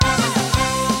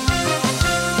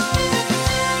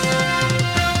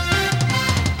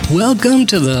Welcome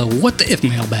to the What the If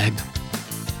mailbag.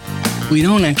 We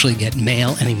don't actually get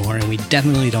mail anymore, and we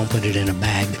definitely don't put it in a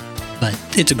bag, but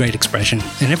it's a great expression,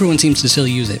 and everyone seems to still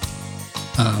use it.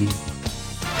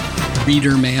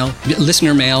 Reader mail,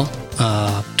 listener mail,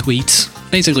 tweets,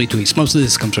 basically tweets. Most of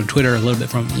this comes from Twitter, a little bit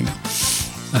from email.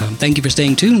 Thank you for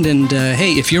staying tuned, and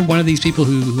hey, if you're one of these people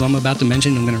who I'm about to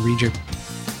mention, I'm going to read your,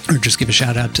 or just give a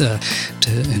shout out to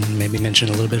and maybe mention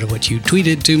a little bit of what you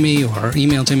tweeted to me or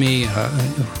emailed to me,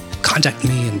 contact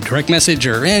me in direct message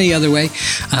or any other way.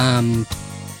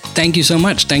 Thank you so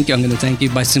much. Thank you. I'm going to thank you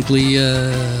by simply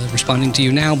responding to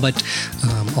you now, but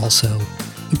also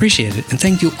appreciate it. And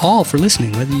thank you all for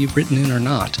listening, whether you've written in or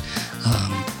not.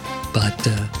 But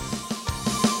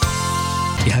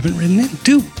if you haven't written in,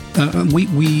 do.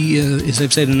 We as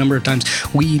I've said a number of times,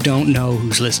 we don't know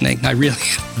who's listening. I really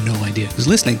have no idea who's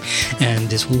listening.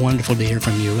 And it's wonderful to hear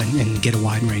from you and get a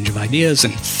wide range of ideas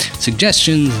and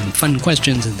suggestions and fun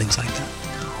questions and things like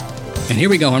that. And here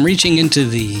we go. I'm reaching into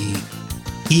the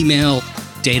email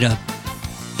data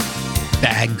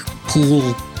bag, pool,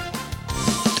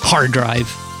 hard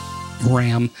drive,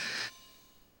 RAM.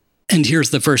 And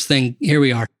here's the first thing. Here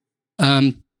we are.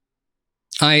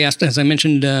 I asked, as I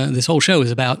mentioned, this whole show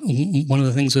is about, one of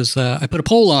the things was I put a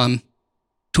poll on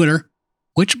Twitter,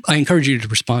 which I encourage you to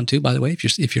respond to, by the way,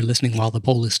 if you're listening while the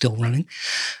poll is still running.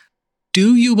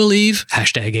 Do you believe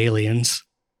 #aliens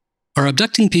are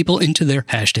abducting people into their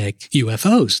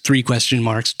 #UFOs? 3 question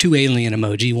marks, 2 alien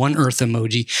emoji, 1 Earth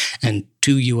emoji, and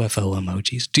 2 UFO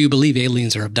emojis. Do you believe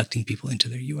aliens are abducting people into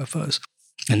their UFOs?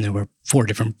 And there were 4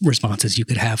 different responses you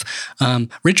could have.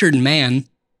 Richard Mann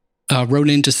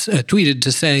tweeted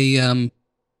to say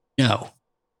no.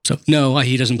 So no,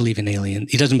 he doesn't believe in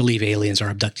aliens. He doesn't believe aliens are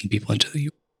abducting people into the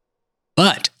UFO.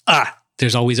 But,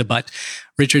 there's always a but.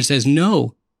 Richard says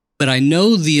no, but I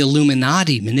know the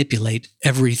Illuminati manipulate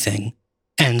everything,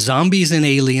 and zombies and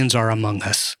aliens are among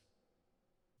us.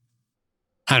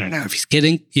 I don't know if he's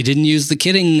kidding. He didn't use the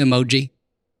kidding emoji.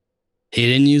 He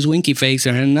didn't use winky face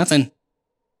or nothing.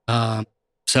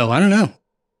 So I don't know.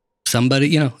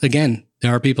 Somebody, again,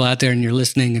 there are people out there and you're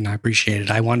listening, and I appreciate it.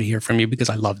 I want to hear from you because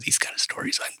I love these kind of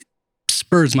stories. It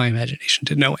spurs my imagination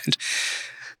to no end.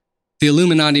 The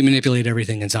Illuminati manipulate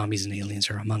everything, and zombies and aliens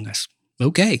are among us.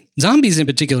 Okay. Zombies in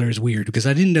particular is weird because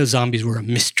I didn't know zombies were a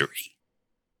mystery.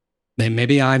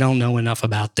 Maybe I don't know enough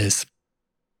about this.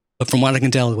 But from what I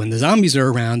can tell, when the zombies are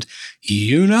around,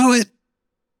 you know it.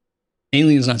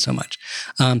 Aliens, not so much.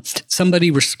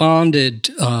 Somebody responded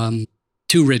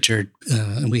to Richard,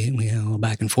 we had a little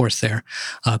back and forth there.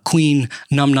 Queen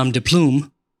Num Num de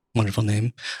Plume, wonderful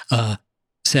name,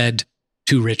 said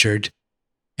to Richard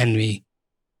and me,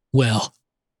 well,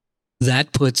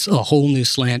 that puts a whole new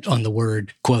slant on the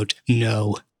word, quote,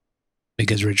 no,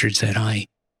 because Richard said, I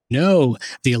know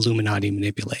the Illuminati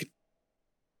manipulate.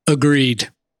 Agreed.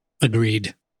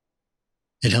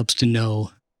 It helps to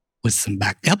know with some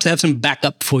helps to have some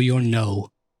backup for your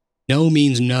no. No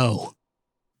means no.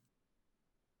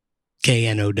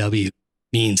 KNOW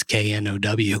means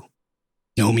KNOW.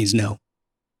 No means no.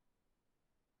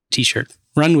 T-shirt.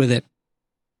 Run with it.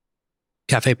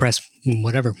 Cafe Press,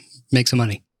 whatever. Make some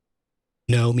money.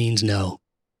 No means no.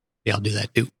 Yeah, I'll do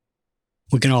that too.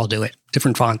 We can all do it.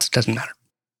 Different fonts, doesn't matter.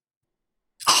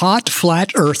 Hot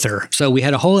Flat Earther. So we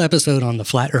had a whole episode on the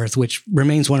Flat Earth, which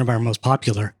remains one of our most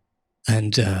popular.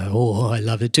 And, I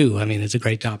love it too. I mean, it's a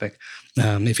great topic.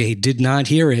 If you did not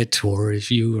hear it, or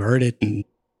if you heard it and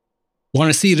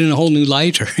want to see it in a whole new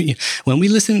light, or when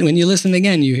you listen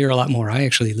again, you hear a lot more. I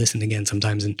actually listen again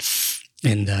sometimes,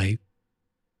 and I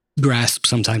grasp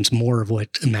sometimes more of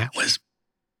what Matt was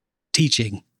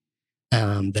teaching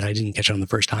that I didn't catch on the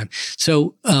first time.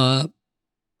 So,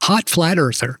 Hot Flat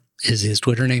Earther is his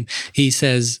Twitter name. He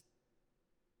says,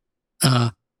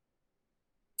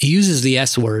 he uses the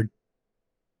S word.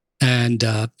 And,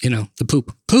 the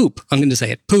poop. I'm going to say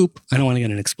it. Poop. I don't want to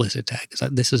get an explicit tag because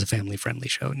this is a family-friendly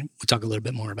show. And we'll talk a little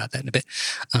bit more about that in a bit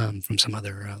from some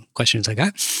other questions I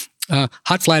got.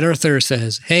 Hot Flat Earther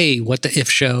says, hey, what the if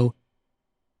show?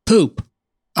 Poop.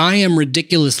 I am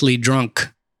ridiculously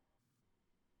drunk.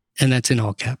 And that's in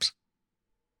all caps.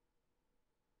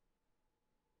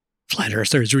 Flat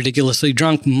Earther is ridiculously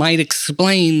drunk might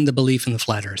explain the belief in the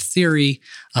flat Earth theory.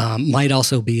 Might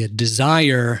also be a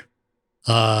desire.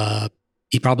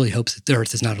 He probably hopes that the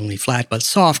Earth is not only flat, but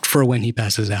soft for when he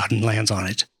passes out and lands on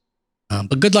it.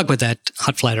 But good luck with that,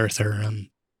 Hot Flat Earther.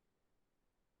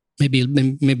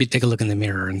 Maybe take a look in the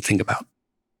mirror and think about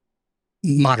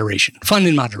moderation, fun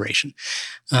in moderation.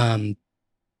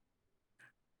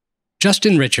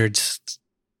 Justin Richards.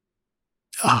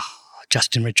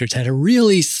 Justin Richards had a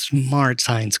really smart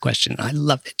science question. I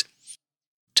loved it.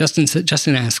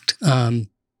 Justin asked,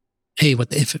 hey, what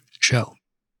the if show?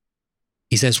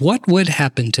 He says, what would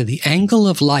happen to the angle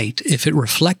of light if it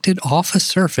reflected off a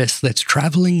surface that's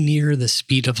traveling near the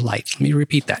speed of light? Let me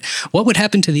repeat that. What would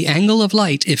happen to the angle of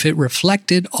light if it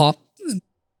reflected off,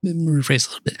 let me rephrase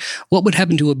a little bit. What would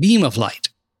happen to a beam of light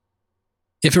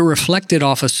if it reflected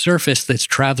off a surface that's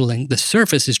traveling, the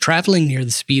surface is traveling near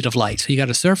the speed of light. So you got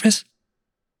a surface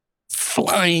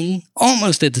flying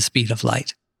almost at the speed of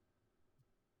light.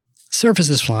 Surface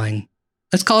is flying.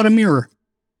 Let's call it a mirror.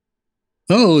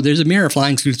 Oh, there's a mirror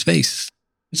flying through space.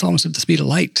 It's almost at the speed of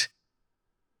light.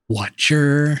 Watch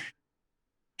your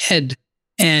head.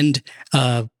 And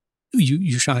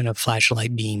you shine a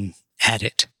flashlight beam at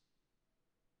it.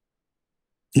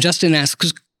 And Justin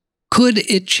asks, could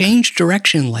it change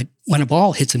direction like when a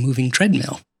ball hits a moving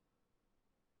treadmill?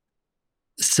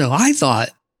 So I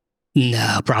thought,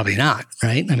 no, probably not,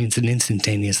 right? I mean, it's an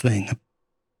instantaneous thing. A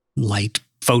light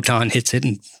photon hits it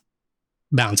and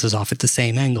bounces off at the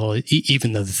same angle.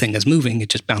 Even though the thing is moving, it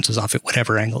just bounces off at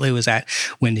whatever angle it was at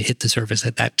when it hit the surface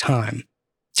at that time.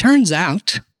 Turns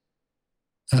out,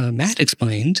 Matt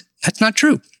explained, that's not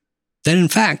true. That in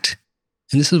fact,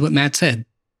 and this is what Matt said,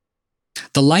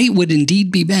 the light would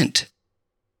indeed be bent.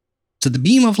 So the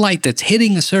beam of light that's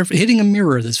hitting a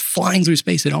mirror that's flying through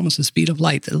space at almost the speed of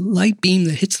light, the light beam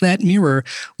that hits that mirror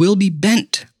will be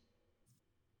bent.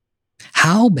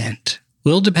 How bent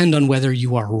will depend on whether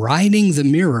you are riding the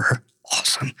mirror,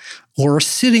 awesome, or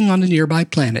sitting on a nearby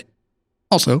planet.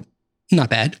 Also, not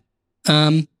bad.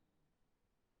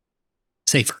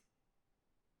 Safer.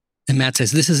 And Matt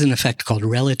says this is an effect called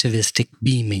relativistic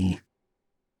beaming.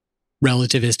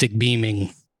 Relativistic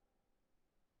beaming.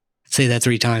 Say that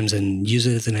 3 times and use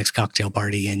it at the next cocktail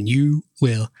party and you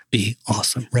will be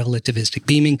awesome. Relativistic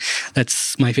beaming.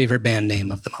 That's my favorite band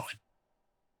name of the moment.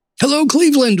 Hello,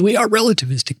 Cleveland. We are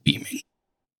relativistic beaming.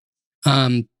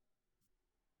 Matt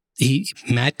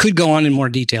could go on in more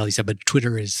detail, he said, but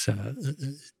Twitter is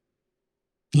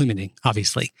limiting,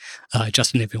 obviously.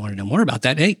 Justin, if you want to know more about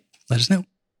that, hey, let us know.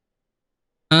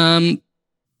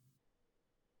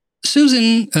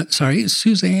 Suzanne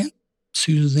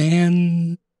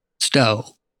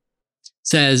Stowe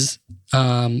says,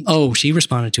 she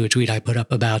responded to a tweet I put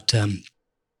up about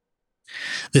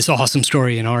this awesome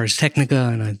story in Ars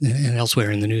Technica and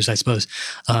elsewhere in the news, I suppose,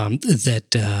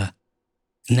 that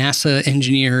NASA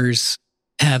engineers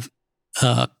have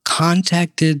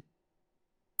contacted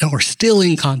or still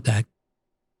in contact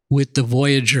with the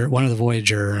Voyager, one of the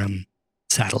Voyager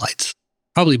satellites.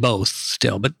 Probably both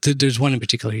still, but there's one in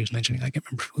particular he was mentioning. I can't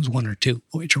remember if it was 1 or 2,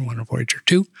 Voyager 1 or Voyager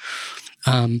 2.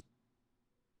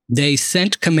 They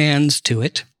sent commands to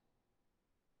it.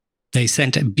 They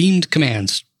sent beamed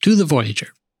commands to the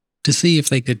Voyager to see if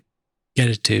they could get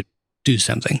it to do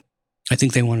something. I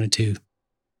think they wanted to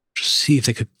see if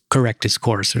they could correct its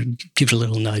course or give it a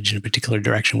little nudge in a particular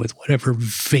direction with whatever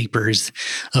vapors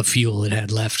of fuel it had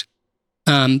left.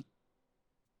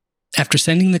 After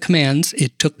sending the commands,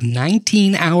 it took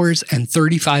 19 hours and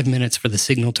 35 minutes for the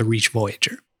signal to reach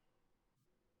Voyager.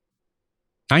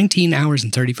 19 hours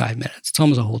and 35 minutes. It's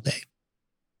almost a whole day.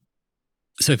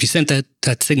 So if you sent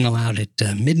that signal out at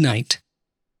midnight,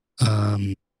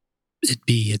 it'd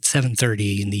be at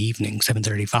 7:30 in the evening,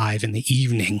 7:35 in the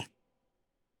evening,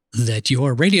 that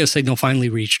your radio signal finally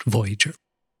reached Voyager.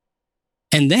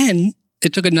 And then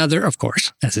it took another, of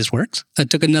course, as this works, it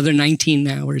took another 19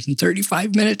 hours and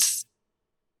 35 minutes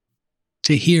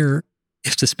to hear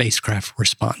if the spacecraft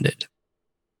responded.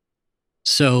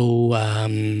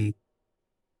 So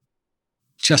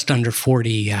just under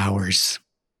 40 hours,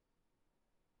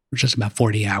 or just about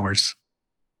 40 hours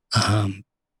to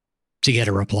get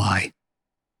a reply.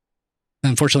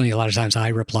 Unfortunately, a lot of times I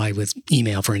reply with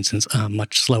email, for instance,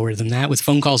 much slower than that. With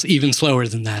phone calls, even slower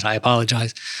than that. I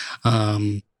apologize.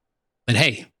 But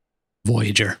hey,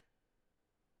 Voyager,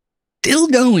 still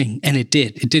going. And it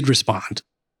did. It did respond.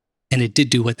 And it did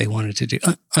do what they wanted to do.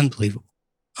 Unbelievable.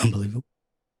 Unbelievable.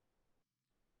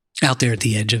 Out there at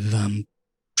the edge of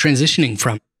transitioning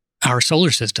from our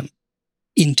solar system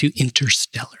into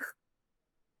interstellar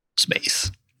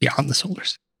space beyond the solar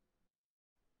system.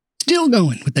 Still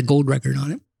going with the gold record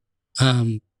on it.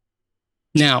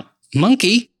 Now,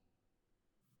 Monkey,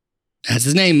 that's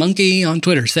his name, Monkey on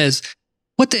Twitter, says,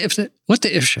 What the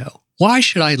if show? Why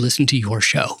should I listen to your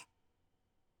show?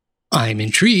 I'm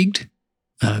intrigued.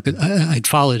 I'd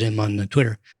followed him on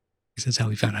Twitter. That's how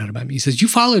he found out about me. He says, you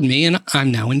followed me and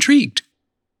I'm now intrigued.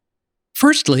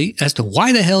 Firstly, as to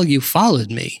why the hell you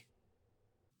followed me.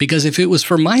 Because if it was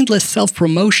for mindless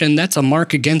self-promotion, that's a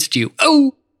mark against you.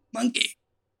 Oh, Monkey.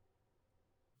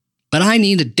 But I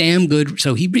need a damn good...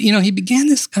 So he began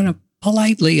this kind of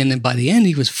politely. And then by the end,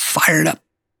 he was fired up.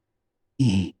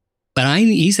 But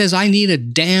he says, I need a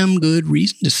damn good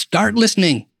reason to start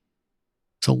listening.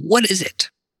 So what is it?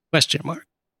 Question mark.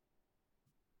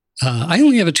 I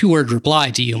only have a 2-word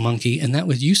reply to you, Monkey. And that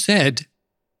was, you said,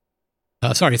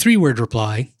 3-word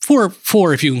reply.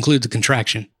 Four if you include the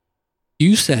contraction.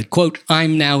 You said, quote,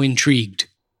 I'm now intrigued.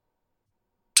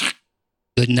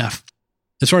 Good enough.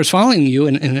 As far as following you,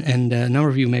 and a number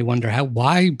of you may wonder, how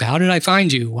did I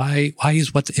find you? Why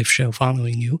is What the If Show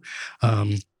following you?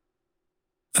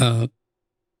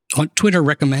 Twitter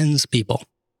recommends people.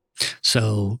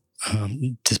 So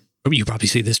you probably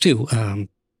see this too.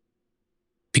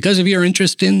 Because of your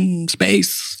interest in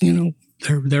space,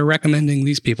 they're recommending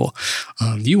these people.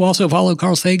 You also follow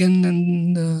Carl Sagan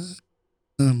and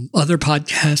other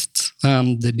podcasts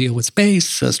that deal with space,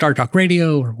 Star Talk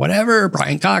Radio or whatever,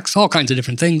 Brian Cox, all kinds of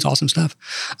different things, awesome stuff.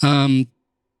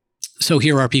 So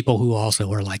here are people who also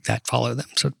are like that, follow them.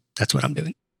 So that's what I'm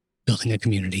doing, building a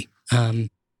community.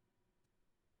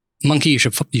 Monkey, you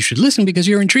should listen because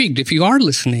you're intrigued. If you are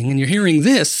listening and you're hearing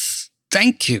this,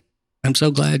 thank you. I'm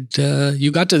so glad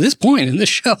you got to this point in the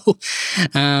show.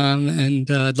 And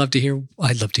I'd love to hear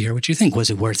what you think. Was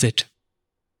it worth it?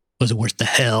 Was it worth the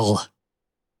hell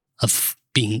of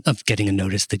getting a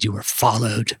notice that you were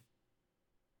followed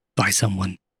by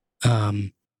someone?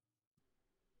 I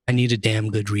need a damn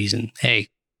good reason. Hey,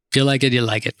 if you like it, you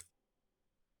like it.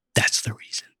 That's the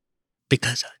reason.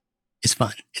 Because it's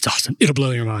fun. It's awesome. It'll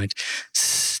blow your mind.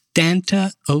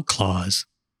 Stanta O'Claws.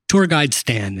 Tour Guide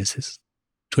Stan is his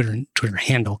Twitter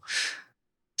handle.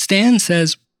 Stan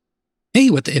says, hey,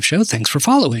 What the If Show, thanks for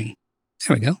following.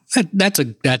 There we go. That's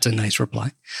a nice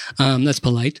reply. That's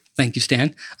polite. Thank you,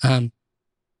 Stan.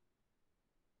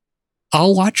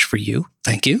 I'll watch for you.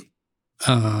 Thank you.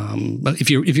 But if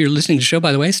you're listening to the show,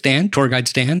 by the way, Stan, Tour Guide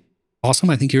Stan, awesome.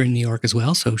 I think you're in New York as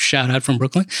well. So shout out from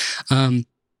Brooklyn.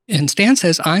 And Stan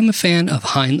says, I'm a fan of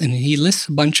Heinlein, and he lists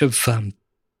a bunch of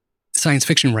science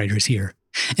fiction writers here.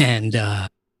 And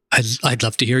I'd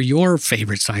love to hear your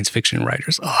favorite science fiction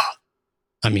writers. Oh,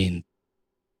 I mean,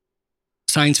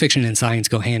 science fiction and science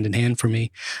go hand in hand for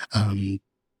me. As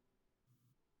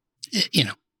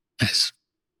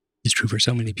is true for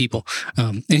so many people.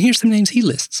 And here's some names he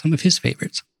lists, some of his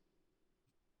favorites.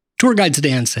 Tour Guide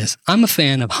Stan says, I'm a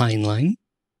fan of Heinlein,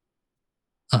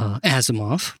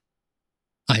 Asimov.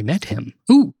 I met him.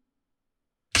 Ooh.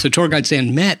 So Tour Guide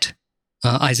Stan met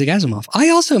Isaac Asimov. I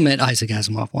also met Isaac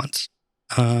Asimov once.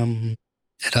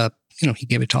 He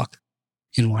gave a talk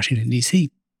in Washington,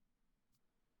 D.C.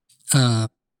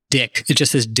 Dick. It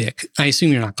just says Dick. I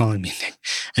assume you're not calling me Nick.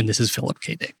 And this is Philip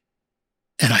K. Dick.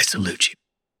 And I salute you.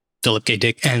 Philip K.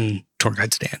 Dick and Tour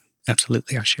Guide Stan.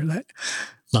 Absolutely. I share that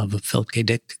love of Philip K.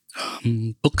 Dick.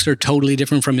 Books are totally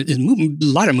different from it. A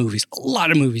lot of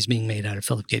movies being made out of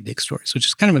Philip K. Dick stories, which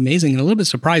is kind of amazing and a little bit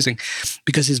surprising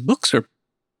because his books are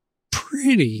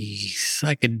pretty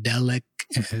psychedelic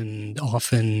and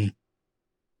often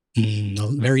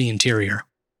very interior,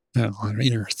 a lot of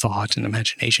inner thought and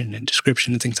imagination and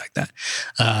description and things like that.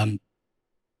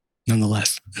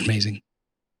 Nonetheless, amazing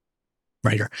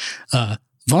writer. Kurt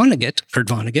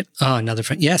Vonnegut, another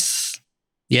friend. Yes,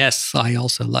 I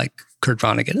also like Kurt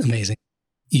Vonnegut. Amazing.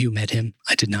 You met him.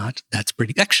 I did not. That's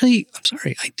pretty. Actually, I'm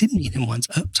sorry. I did meet him once.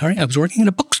 I was working in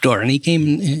a bookstore and he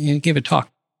came and gave a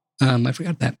talk. I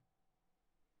forgot that.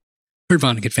 Kurt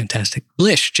Vonnegut, fantastic.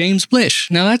 James Blish.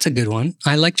 Now that's a good one.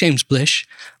 I like James Blish.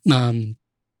 I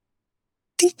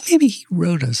think maybe he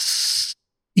wrote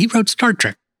Star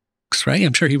Trek, right?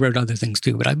 I'm sure he wrote other things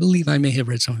too, but I believe I may have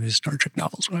read some of his Star Trek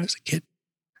novels when I was a kid,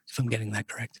 if I'm getting that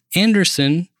correct.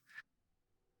 Anderson.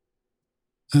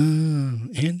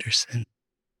 I'm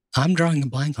drawing a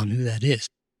blank on who that is.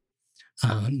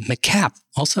 McCapp.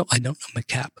 Also, I don't know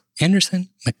McCapp. Anderson,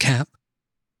 McCapp.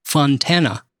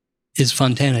 Fontana. Is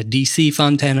Fontana. DC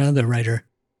Fontana, the writer.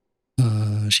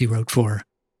 She wrote for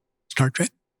Star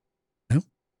Trek. No?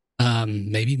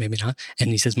 Maybe not. And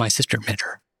he says, my sister met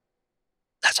her.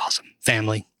 That's awesome.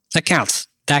 Family. That counts.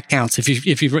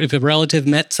 If a relative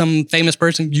met some famous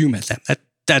person, you met them.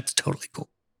 That's totally cool.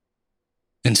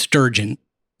 And Sturgeon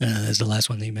is the last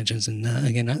one that he mentions. And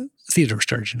again, Theodore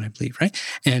Sturgeon, I believe, right?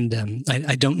 And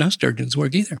I don't know Sturgeon's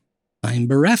work either. I'm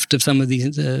bereft of some of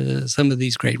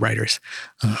these great writers.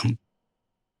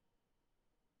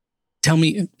 Tell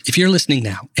me, if you're listening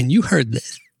now and you heard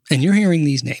this and you're hearing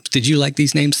these names, did you like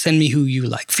these names? Send me who you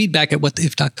like. Feedback at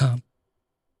whattheif.com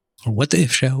or What the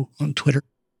If Show on Twitter.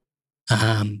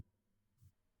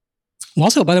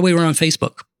 Also, by the way, we're on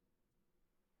Facebook.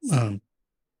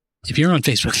 If you're on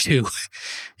Facebook too,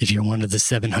 if you're one of the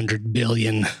 700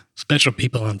 billion special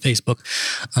people on Facebook,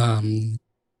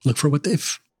 Look for What the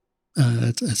If.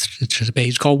 It's just a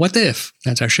page called What the If.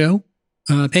 That's our show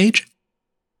page.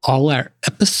 All our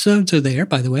episodes are there,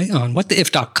 by the way, on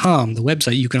whattheif.com, the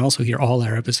website. You can also hear all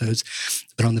our episodes,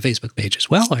 but on the Facebook page as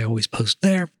well. I always post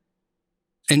there.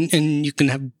 And you can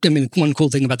have, one cool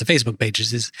thing about the Facebook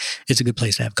pages is it's a good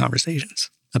place to have conversations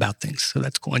about things. So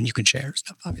that's cool. And you can share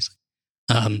stuff, obviously.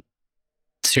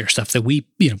 Share stuff that we,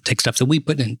 take stuff that we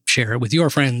put and share it with your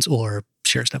friends or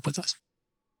share stuff with us.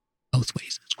 Both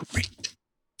ways. It's great.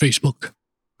 Facebook.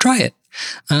 Try it.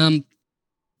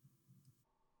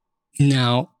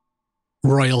 Now,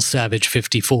 Royal Savage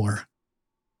 54.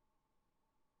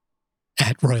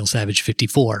 At Royal Savage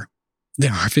 54.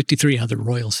 There are 53 other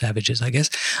Royal Savages, I guess.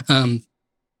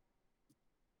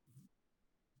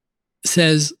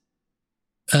 Says,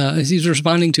 he's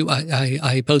responding to,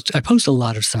 I post a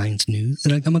lot of science news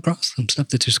that I come across, some stuff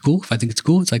that's just cool. If I think it's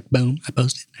cool, it's like, boom, I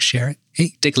post it, I share it.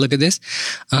 Hey, take a look at this.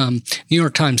 New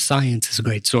York Times Science is a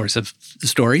great source of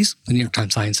stories, the New York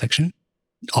Times Science section.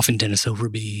 Often Dennis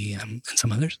Overby and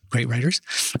some others, great writers.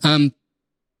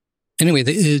 Anyway,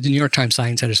 the New York Times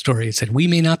Science had a story. It said, we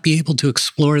may not be able to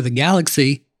explore the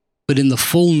galaxy, but in the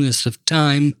fullness of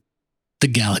time, the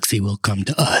galaxy will come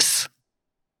to us.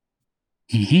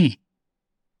 Mm-hmm.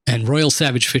 And Royal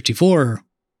Savage 54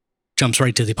 jumps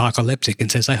right to the apocalyptic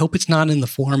and says, I hope it's not in the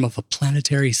form of a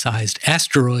planetary-sized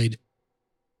asteroid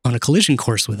on a collision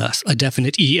course with us, a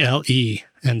definite ELE,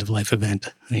 end-of-life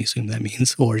event, I assume that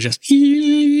means, or just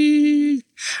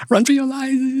run for your life.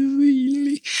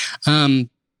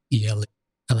 ELE,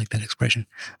 I like that expression,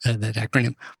 that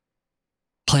acronym.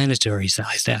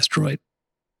 Planetary-sized asteroid.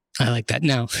 I like that.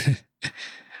 Now,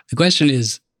 the question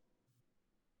is,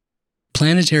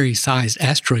 planetary-sized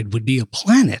asteroid would be a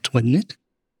planet, wouldn't it?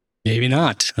 Maybe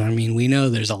not. We know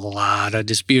there's a lot of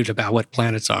dispute about what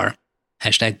planets are.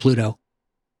 Hashtag Pluto.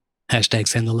 Hashtag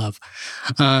send the love.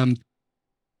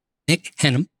 Nick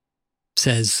Henham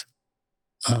says,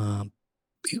 okay,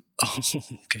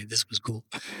 this was cool.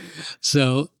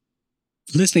 So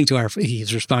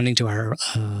he's responding to our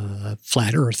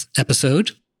Flat Earth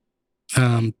episode.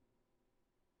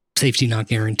 Safety Not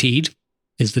Guaranteed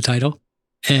is the title.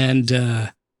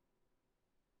 And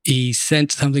he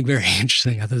sent something very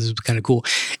interesting. I thought this was kind of cool.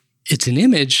 It's an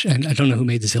image, and I don't know who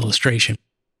made this illustration,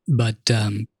 but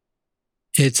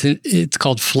it's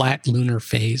called Flat Lunar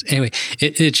Phase. Anyway,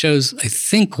 it shows, I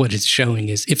think what it's showing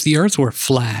is if the Earth were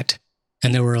flat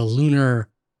and there were a lunar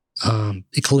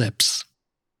eclipse,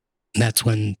 that's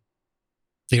when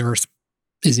the Earth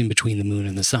is in between the moon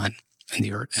and the sun. And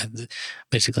the Earth,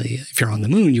 basically, if you're on the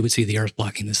moon, you would see the Earth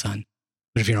blocking the sun.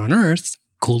 But if you're on Earth,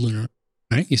 cool lunar,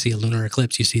 right? You see a lunar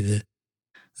eclipse, you see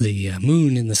the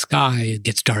moon in the sky. It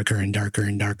gets darker and darker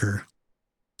and darker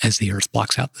as the Earth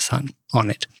blocks out the sun on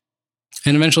it.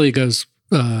 And eventually it goes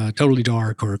totally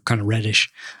dark or kind of reddish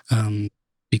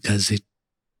because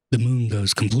the moon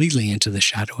goes completely into the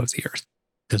shadow of the Earth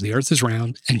because the Earth is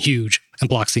round and huge and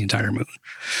blocks the entire moon.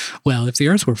 Well, if the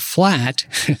Earth were flat,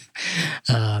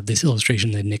 this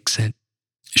illustration that Nick sent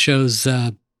shows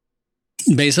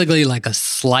basically like a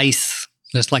slice,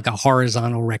 just like a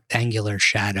horizontal rectangular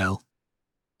shadow,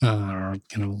 kind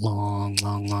of long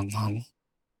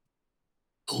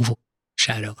oval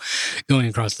shadow going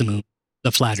across the moon.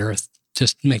 The flat Earth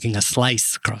just making a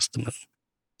slice across the moon.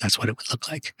 That's what it would look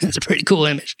like. It's a pretty cool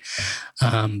image.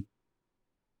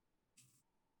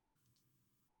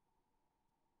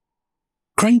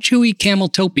 Crunchewy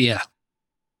Cameltopia.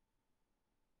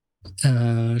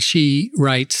 She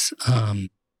writes, I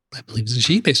believe it's a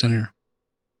she based on her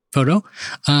photo.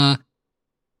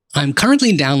 I'm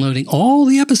currently downloading all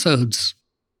the episodes,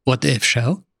 What the If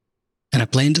Show, and I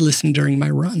plan to listen during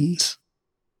my runs.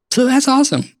 So that's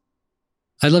awesome.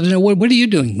 I'd love to know, what are you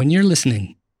doing when you're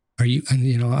listening? Are you,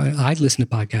 I listen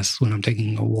to podcasts when I'm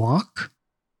taking a walk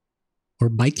or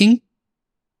biking,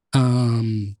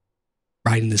 riding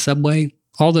the subway,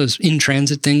 all those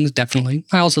in-transit things, definitely.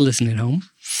 I also listen at home.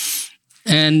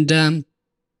 And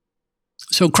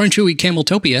so Crunchewy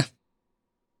Cameltopia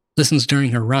listens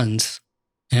during her runs.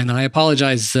 And I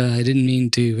apologize, I didn't mean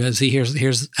to. See,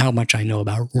 here's how much I know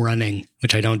about running,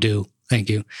 which I don't do. Thank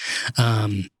you.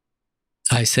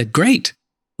 I said, great.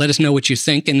 Let us know what you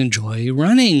think and enjoy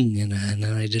running. And then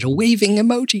I did a waving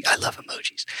emoji. I love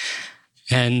emojis.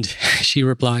 And she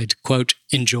replied, quote,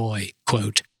 enjoy,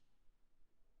 quote.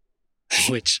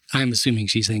 Which I'm assuming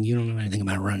she's saying, you don't know anything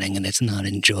about running and it's not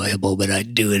enjoyable, but I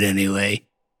do it anyway.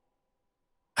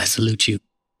 I salute you,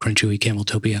 Crunchewy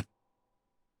Cameltopia.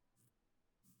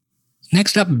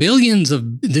 Next up,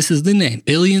 this is the name,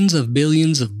 billions of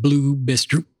blue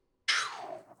bistro.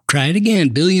 Try it again,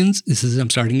 billions.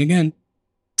 I'm starting again.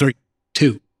 3,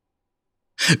 2.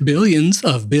 Billions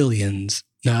of billions.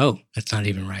 No, that's not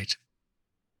even right.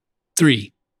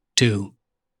 3, 2.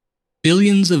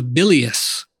 Billions of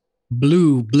bilious,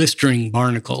 blue blistering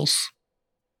barnacles.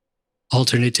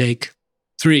 Alternate take.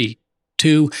 3,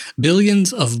 2.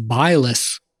 Billions of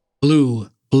bilous, blue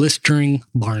blistering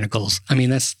barnacles. I mean,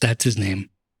 that's his name.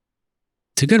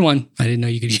 It's a good one. I didn't know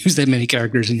you could use that many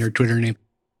characters in your Twitter name.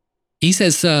 He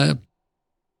says to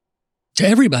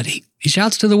everybody, he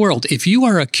shouts to the world, if you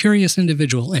are a curious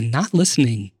individual and not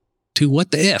listening to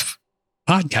What the If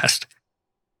podcast,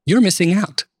 you're missing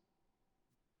out.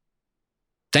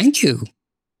 Thank you.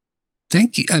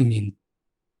 Thank you. I mean,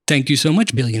 thank you so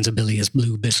much, billions of bilious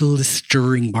blue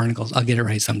blistering barnacles. I'll get it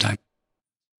right sometime.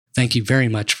 Thank you very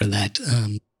much for that.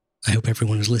 I hope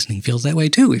everyone who's listening feels that way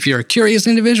too. If you're a curious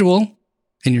individual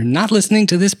and you're not listening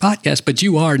to this podcast, but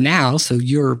you are now, so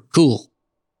you're cool.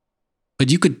 But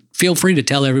you could feel free to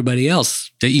tell everybody else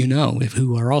that you know,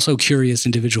 who are also curious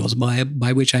individuals,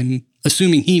 by which I'm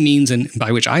assuming he means, and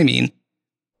by which I mean,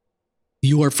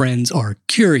 your friends are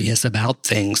curious about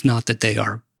things, not that they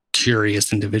are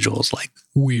curious individuals, like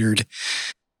weird.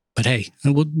 But hey,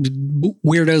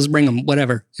 weirdos, bring them,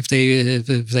 whatever. If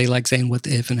they like saying what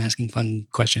the if and asking fun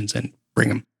questions, then bring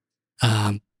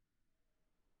them.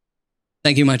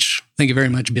 Thank you very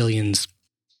much, billions.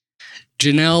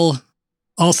 Janelle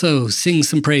also sings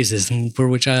some praises, for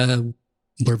which we're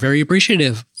very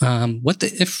appreciative. What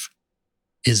the if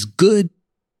is good.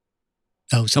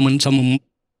 Oh, someone,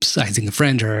 I think a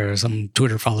friend or some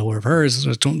Twitter follower of hers,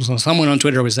 or someone on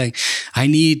Twitter was saying, I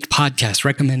need podcasts,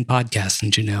 recommend podcasts.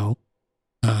 And Janelle,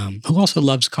 who also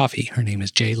loves coffee, her name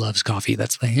is Jay Loves Coffee,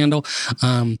 that's the handle,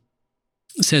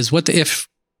 says, what the if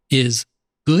is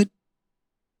good.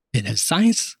 It has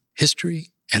science, history,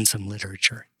 and some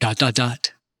literature. ...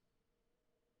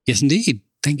 Yes, indeed.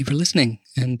 Thank you for listening.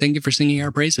 And thank you for singing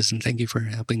our praises. And thank you for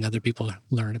helping other people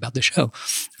learn about the show.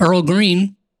 Earl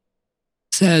Green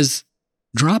says,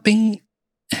 dropping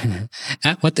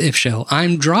at What the If Show,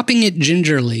 I'm dropping it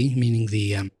gingerly, meaning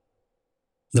the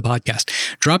podcast,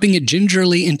 dropping it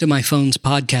gingerly into my phone's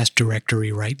podcast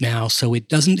directory right now so it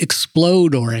doesn't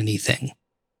explode or anything.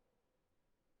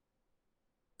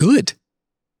 Good.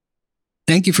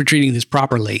 Thank you for treating this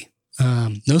properly.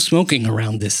 No smoking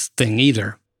around this thing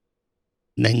either.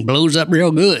 Thing blows up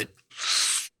real good.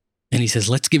 And he says,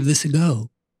 let's give this a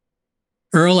go.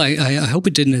 Earl, I hope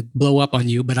it didn't blow up on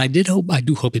you, but I do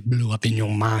hope it blew up in your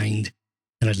mind.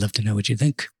 And I'd love to know what you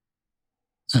think.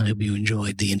 I hope you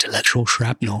enjoyed the intellectual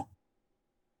shrapnel.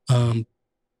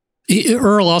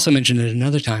 Earl also mentioned it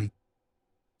another time.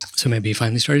 So maybe he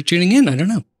finally started tuning in. I don't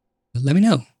know. Let me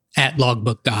know. At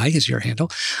Logbook Guy is your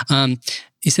handle.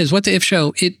 He says, what the if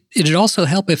show, it'd also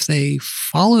help if they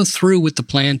follow through with the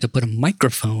plan to put a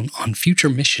microphone on future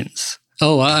missions.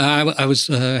 Oh, I was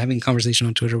having a conversation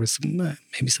on Twitter with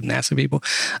maybe some NASA people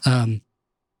and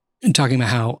talking about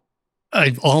how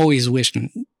I've always wished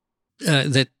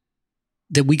that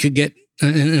we could get,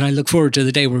 and I look forward to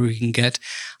the day where we can get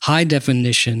high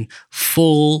definition,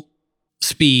 full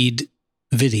speed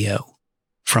video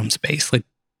from space. Like,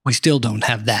 we still don't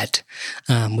have that.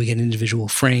 We get individual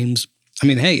frames. I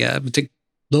mean, hey, take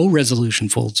low resolution,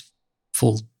 full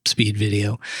speed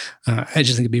video. I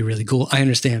just think it'd be really cool. I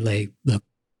understand they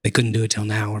couldn't do it till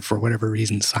now, or for whatever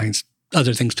reason, science,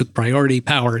 other things took priority,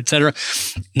 power, etc.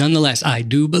 Nonetheless, I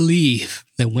do believe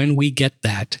that when we get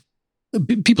that,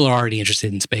 people are already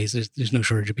interested in space. There's no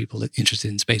shortage of people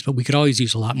interested in space, but we could always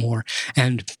use a lot more.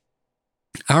 And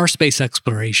our space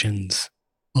explorations,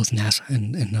 both NASA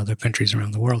and other countries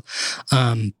around the world,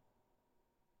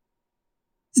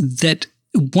 that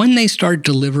when they start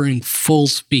delivering full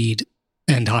speed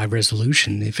and high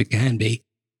resolution, if it can be,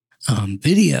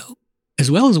 video, as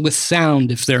well as with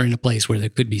sound, if they're in a place where there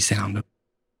could be sound,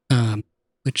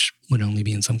 which would only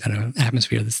be in some kind of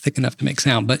atmosphere that's thick enough to make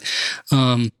sound. But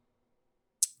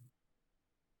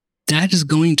that is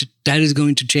going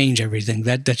to change everything.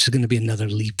 That's just going to be another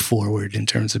leap forward in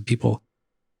terms of people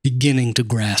beginning to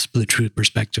grasp the true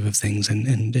perspective of things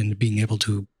and being able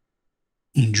to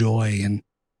enjoy and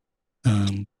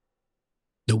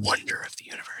the wonder of the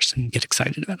universe and get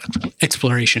excited about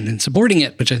exploration and supporting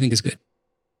it, which I think is good.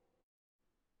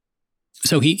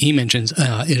 So he mentions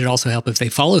it'd also help if they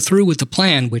follow through with the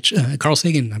plan, which Carl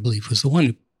Sagan, I believe, was the one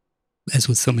who, as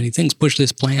with so many things, pushed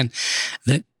this plan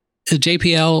that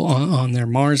JPL on their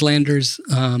Mars landers,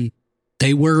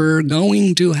 they were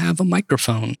going to have a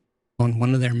microphone on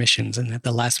one of their missions, and at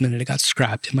the last minute it got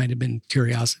scrapped. It might have been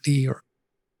Curiosity or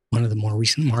one of the more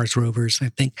recent Mars rovers, I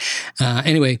think.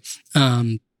 Anyway,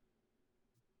 Earl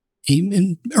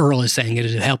is saying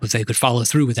it'd help if they could follow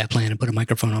through with that plan and put a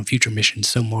microphone on future missions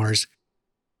so Mars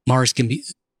Mars can be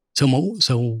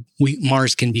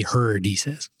Mars can be heard, he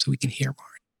says, so we can hear Mars.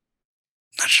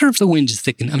 Not sure if the wind is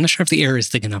thick enough. I'm not sure if the air is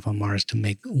thick enough on Mars to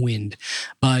make wind.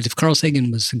 But if Carl Sagan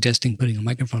was suggesting putting a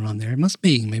microphone on there, it must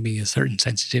be maybe a certain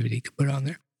sensitivity could put on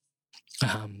there.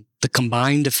 The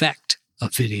combined effect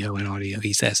of video and audio,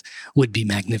 he says, would be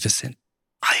magnificent.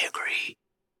 I agree.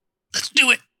 Let's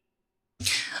do it.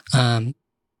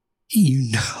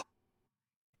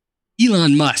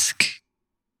 Elon Musk.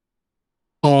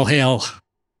 All hail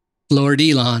Lord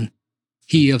Elon.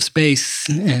 He of space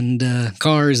and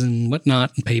cars and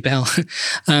whatnot, and PayPal.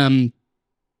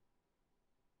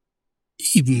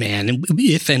 Man,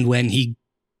 if and when he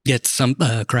gets some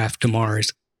craft to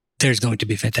Mars, there's going to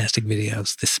be fantastic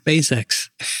videos. The SpaceX,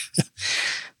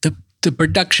 the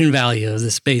production value of the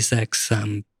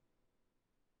SpaceX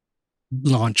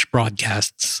launch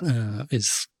broadcasts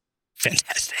is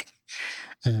fantastic.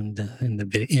 And in the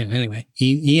video, anyway,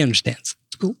 he understands.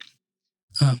 It's cool.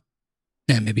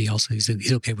 And maybe also he's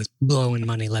okay with blowing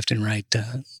money left and right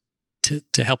to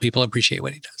help people appreciate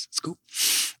what he does. It's cool.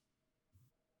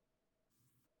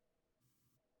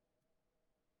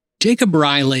 Jacob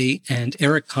Riley and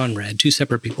Eric Conrad, two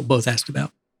separate people, both asked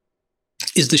about,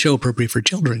 is the show appropriate for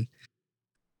children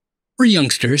or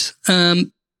youngsters?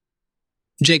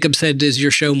 Jacob said, is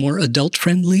your show more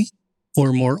adult-friendly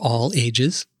or more all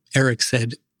ages? Eric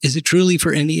said, is it truly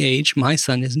for any age? My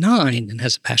son is 9 and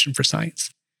has a passion for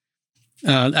science.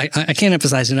 I can't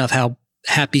emphasize enough how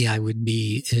happy I would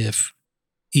be if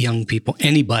young people,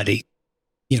 anybody,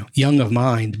 young of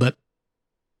mind, but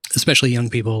especially young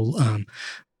people,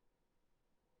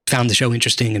 found the show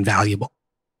interesting and valuable,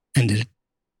 and it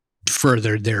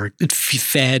furthered it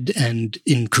fed and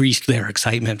increased their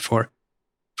excitement for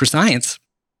science.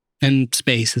 And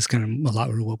space is kind of a lot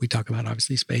of what we talk about,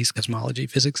 obviously, space, cosmology,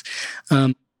 physics,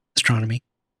 astronomy,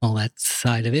 all that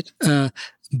side of it.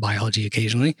 Biology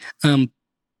occasionally.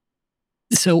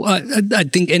 So I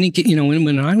think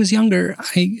when I was younger,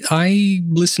 I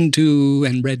listened to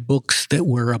and read books that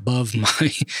were above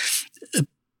my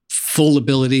full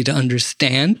ability to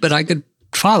understand, but I could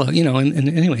follow, and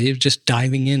anyway, just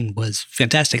diving in was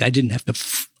fantastic. I didn't have to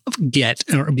get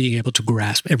or being able to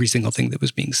grasp every single thing that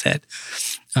was being said.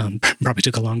 Probably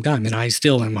took a long time, and I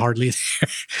still am hardly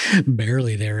there,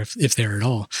 barely there, if there at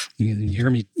all. You hear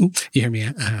me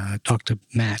talk to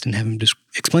Matt and have him just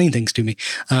explain things to me.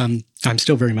 I'm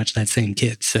still very much that same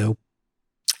kid. So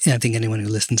I think anyone who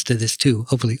listens to this too,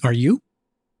 hopefully, are you?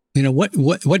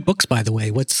 What books, by the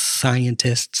way? What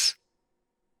scientists?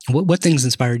 What things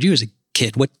inspired you as a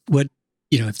kid? What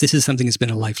if this is something that's been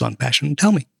a lifelong passion,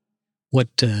 tell me. What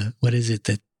is it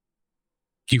that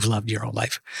you've loved your whole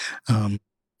life in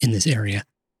this area?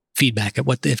 Feedback at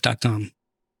whattheif.com.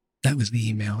 That was the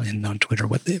email, and on Twitter,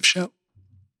 What the If Show.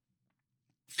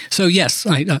 So yes,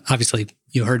 I obviously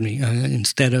you heard me.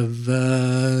 Instead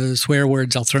of swear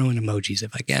words, I'll throw in emojis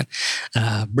if I can.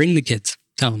 Bring the kids,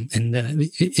 tell them, and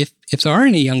if there are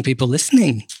any young people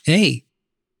listening, hey,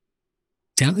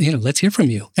 let's hear from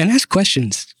you and ask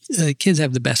questions. Kids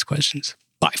have the best questions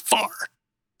by far.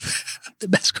 The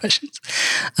best questions.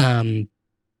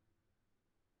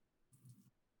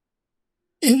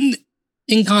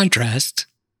 In contrast,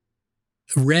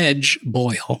 Reg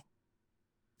Boyle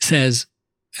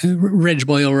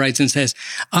writes and says,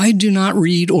 I do not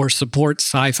read or support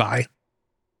sci-fi.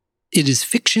 It is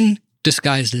fiction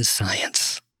disguised as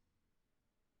science.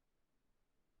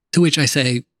 To which I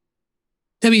say,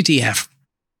 WTF.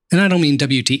 And I don't mean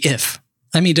WTF.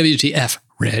 I mean WTF,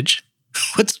 Reg.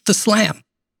 What's the slam?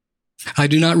 I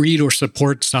do not read or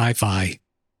support sci-fi.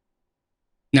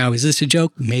 Now, is this a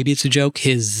joke? Maybe it's a joke.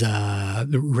 His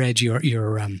Reg,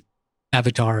 your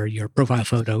avatar, your profile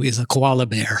photo is a koala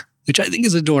bear, which I think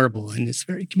is adorable, and it's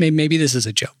maybe this is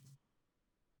a joke.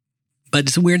 But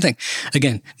it's a weird thing.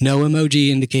 Again, no emoji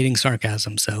indicating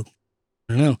sarcasm, so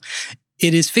I don't know.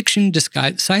 It is fiction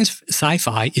disguised.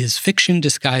 Sci-fi is fiction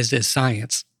disguised as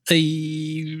science.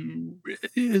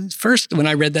 First, when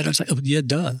I read that, I was like, oh, yeah,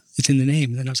 duh. It's in the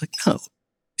name. And then I was like, no.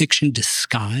 Fiction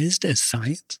disguised as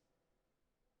science?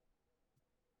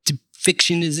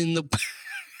 Fiction is in the...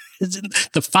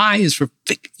 the phi is for...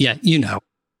 Yeah,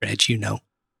 Reg,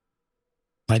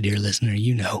 my dear listener,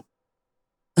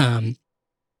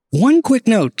 One quick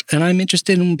note, and I'm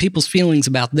interested in people's feelings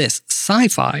about this.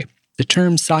 Sci-fi, the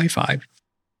term sci-fi,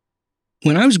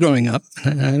 when I was growing up,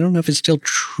 and I don't know if it's still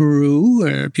true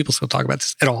or people still talk about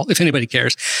this at all, if anybody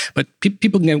cares, but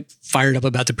people get fired up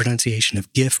about the pronunciation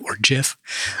of GIF or GIF.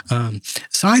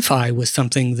 Sci-fi was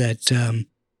something that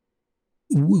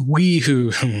we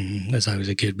who, as I was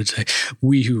a kid, would say,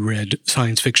 we who read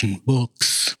science fiction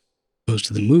books, opposed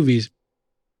to the movies,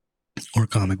 or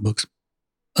comic books.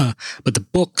 But the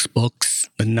books,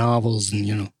 the novels,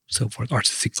 and so forth.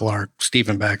 Arthur C. Clarke,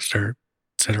 Stephen Baxter,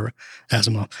 etc.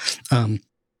 Asimov,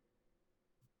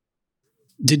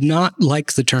 did not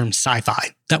like the term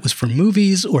sci-fi. That was for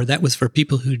movies, or that was for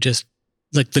people who just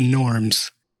like the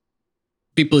norms.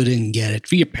 People who didn't get it.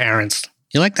 For your parents,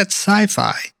 you like that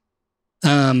sci-fi.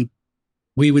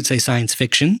 We would say science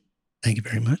fiction. Thank you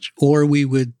very much. Or we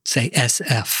would say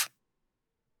SF.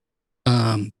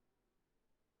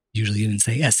 Usually you didn't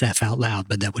say SF out loud,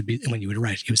 but that would be when you would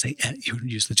write. You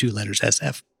would use the two letters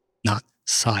SF, not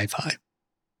sci-fi.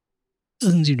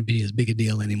 Doesn't seem to be as big a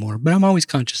deal anymore, but I'm always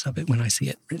conscious of it when I see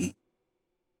it written.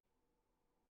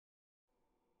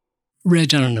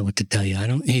 Reg, I don't know what to tell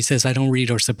you. He says, I don't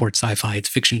read or support sci-fi. It's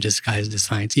fiction disguised as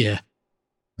science. Yeah.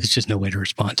 There's just no way to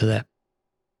respond to that.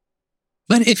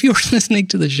 But if you're listening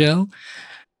to the show,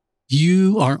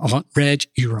 you are on. Reg,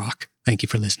 you rock. Thank you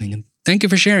for listening. And thank you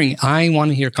for sharing. I want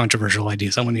to hear controversial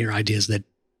ideas. I want to hear ideas that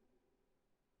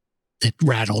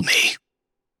rattle me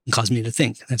and cause me to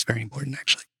think. That's very important,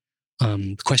 actually.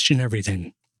 Question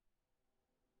everything.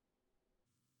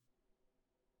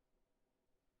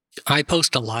 I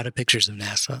post a lot of pictures of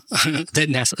NASA.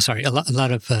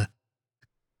 NASA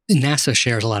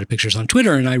shares a lot of pictures on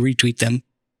Twitter, and I retweet them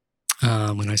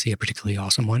when I see a particularly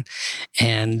awesome one.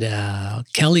 And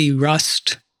Kelly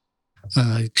Rust,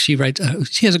 she writes.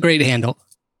 She has a great handle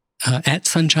at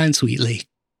Sunshine Sweetly.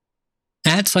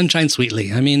 At Sunshine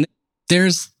Sweetly. I mean,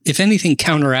 there's, if anything,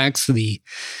 counteracts the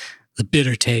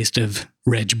bitter taste of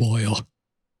Reg Boyle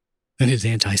and his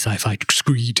anti-sci-fi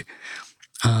screed.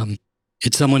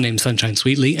 It's someone named Sunshine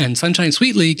Sweetly. And Sunshine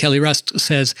Sweetly, Kelly Rust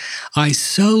says, I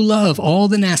so love all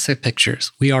the NASA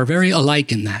pictures. We are very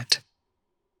alike in that.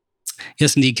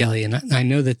 Yes, indeed, Kelly. And I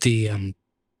know that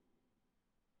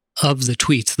of the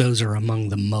tweets, those are among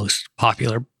the most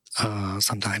popular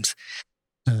sometimes.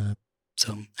 So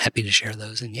I'm happy to share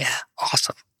those. And yeah,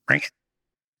 awesome. Bring it.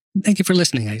 Thank you for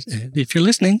listening. If you're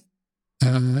listening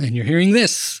and you're hearing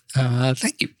this,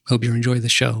 thank you. Hope you enjoy the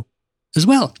show as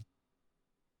well.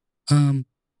 And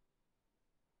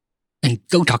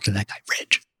go talk to that guy,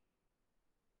 Reg.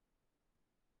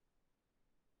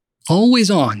 Always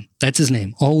On, that's his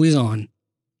name, Always On,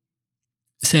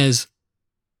 says,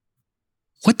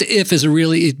 what the if,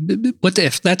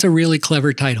 that's a really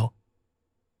clever title.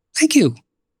 Thank you.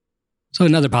 So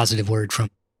another positive word from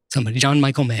somebody. John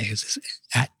Michael May, is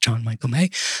at John Michael May,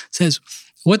 says,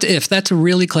 what the if, that's a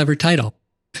really clever title.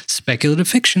 Speculative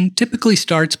fiction typically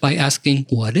starts by asking,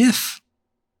 what if?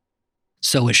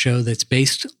 So a show that's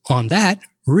based on that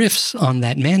riffs on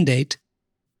that mandate.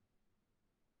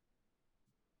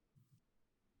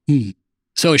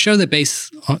 So a show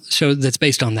that's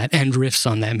based on that and riffs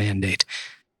on that mandate,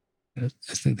 I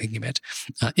was thinking about,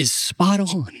 is spot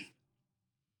on.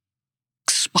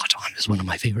 Spot on is one of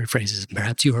my favorite phrases.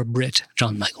 Perhaps you're a Brit,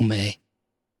 John Michael May.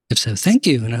 If so, thank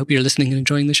you, and I hope you're listening and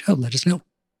enjoying the show. Let us know.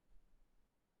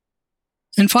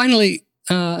 And finally,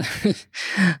 there's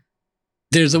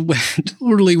a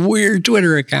totally weird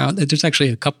Twitter account. There's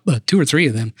actually two or three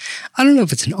of them. I don't know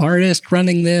if it's an artist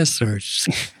running this or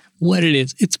what it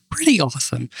is. It's pretty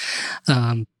awesome.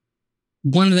 One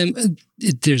of them,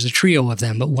 there's a trio of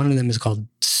them, but one of them is called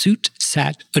Suit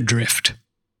Sat Adrift,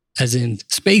 as in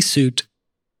spacesuit,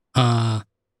 a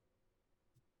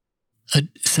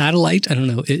satellite. I don't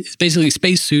know. It's basically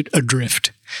spacesuit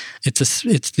adrift.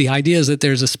 It's the idea is that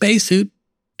there's a spacesuit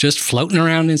just floating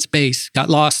around in space, got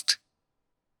lost,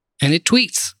 and it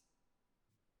tweets.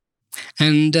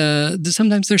 And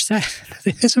sometimes they're sad.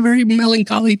 There's a very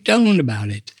melancholy tone about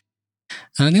it.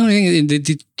 The only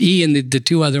thing, he and the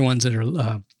two other ones that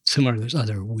are similar, there's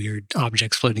other weird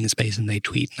objects floating in space, and they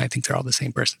tweet. And I think they're all the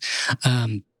same person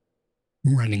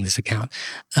running this account.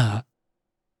 They're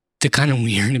kind of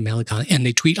weird and melancholy, and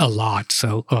they tweet a lot.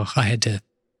 So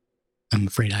I'm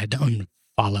afraid I had to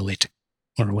unfollow it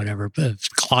or whatever,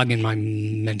 clogging my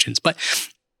mentions. But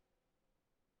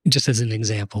just as an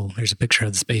example, there's a picture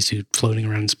of the spacesuit floating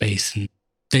around in space, and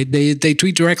they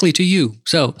tweet directly to you.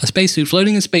 So a spacesuit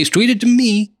floating in space tweeted to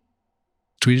me,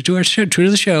 tweeted to our show, tweeted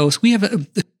to the show. So we have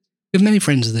many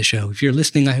friends of the show. If you're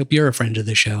listening, I hope you're a friend of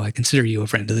the show. I consider you a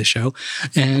friend of the show.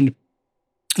 And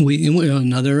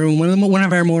one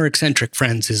of our more eccentric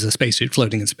friends is a spacesuit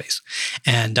floating in space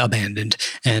and abandoned.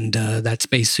 And that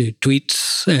spacesuit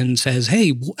tweets and says,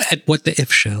 "Hey, at What the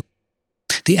If Show,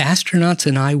 the astronauts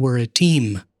and I were a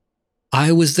team.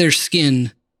 I was their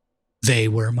skin. They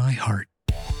were my heart."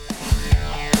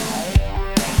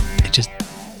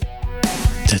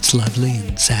 That's lovely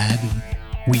and sad and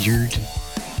weird.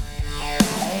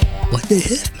 What the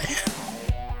if, man?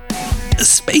 A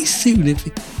spacesuit, if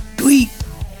it tweet.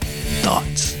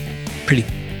 thoughts. Pretty.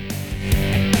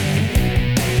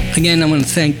 Again, I want to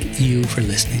thank you for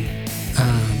listening.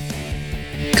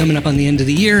 Coming up on the end of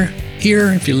the year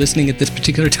here, if you're listening at this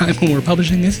particular time when we're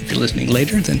publishing this, if you're listening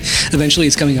later, then eventually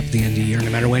it's coming up at the end of the year,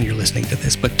 no matter when you're listening to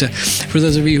this. But for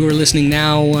those of you who are listening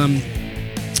now,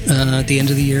 at the end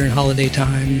of the year and holiday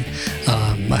time,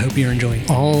 I hope you're enjoying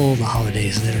all the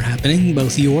holidays that are happening,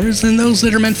 both yours and those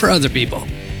that are meant for other people.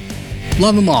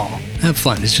 Love them all. Have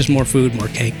fun. It's just more food, more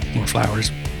cake, more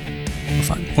flowers, more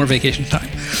fun, more vacation time.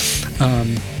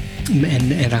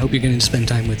 And I hope you're getting to spend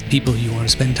time with people you want to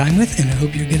spend time with, and I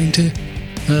hope you're getting to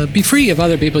be free of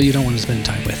other people you don't want to spend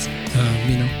time with.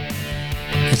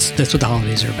 That's what the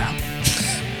holidays are about.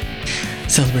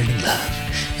 Celebrating love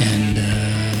and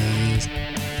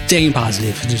staying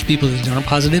positive. If there's people that aren't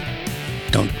positive,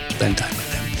 don't spend time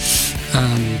with them.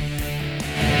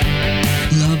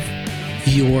 Love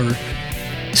your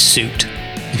suit.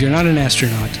 If you're not an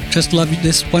astronaut, just love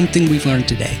this one thing we've learned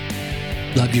today.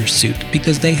 Love your suit,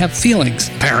 because they have feelings,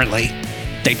 apparently.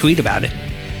 They tweet about it.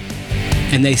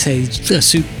 And they say the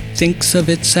suit thinks of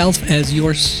itself as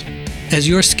your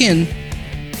skin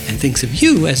and thinks of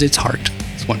you as its heart.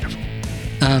 It's wonderful.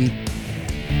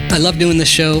 I love doing this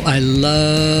show. I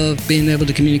love being able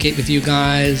to communicate with you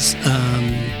guys.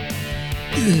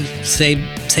 Say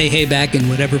hey back in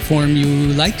whatever form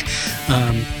you like.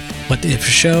 What the If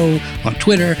Show on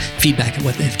Twitter, feedback at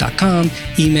whattheif.com,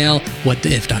 email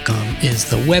whattheif.com is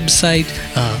the website,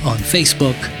 on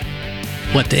Facebook,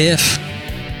 What the If.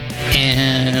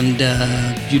 And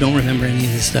if you don't remember any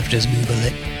of this stuff, just Google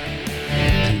it.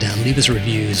 And leave us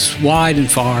reviews wide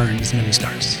and far and as many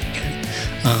stars as you can.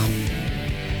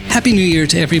 Happy New Year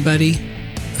to everybody.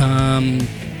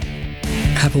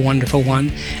 Have a wonderful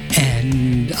one.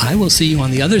 And I will see you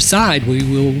on the other side. We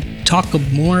will talk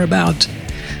more about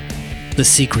the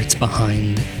secrets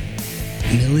behind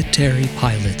military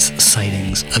pilots'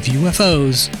 sightings of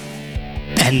UFOs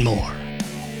and more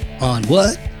on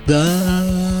What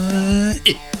the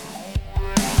If.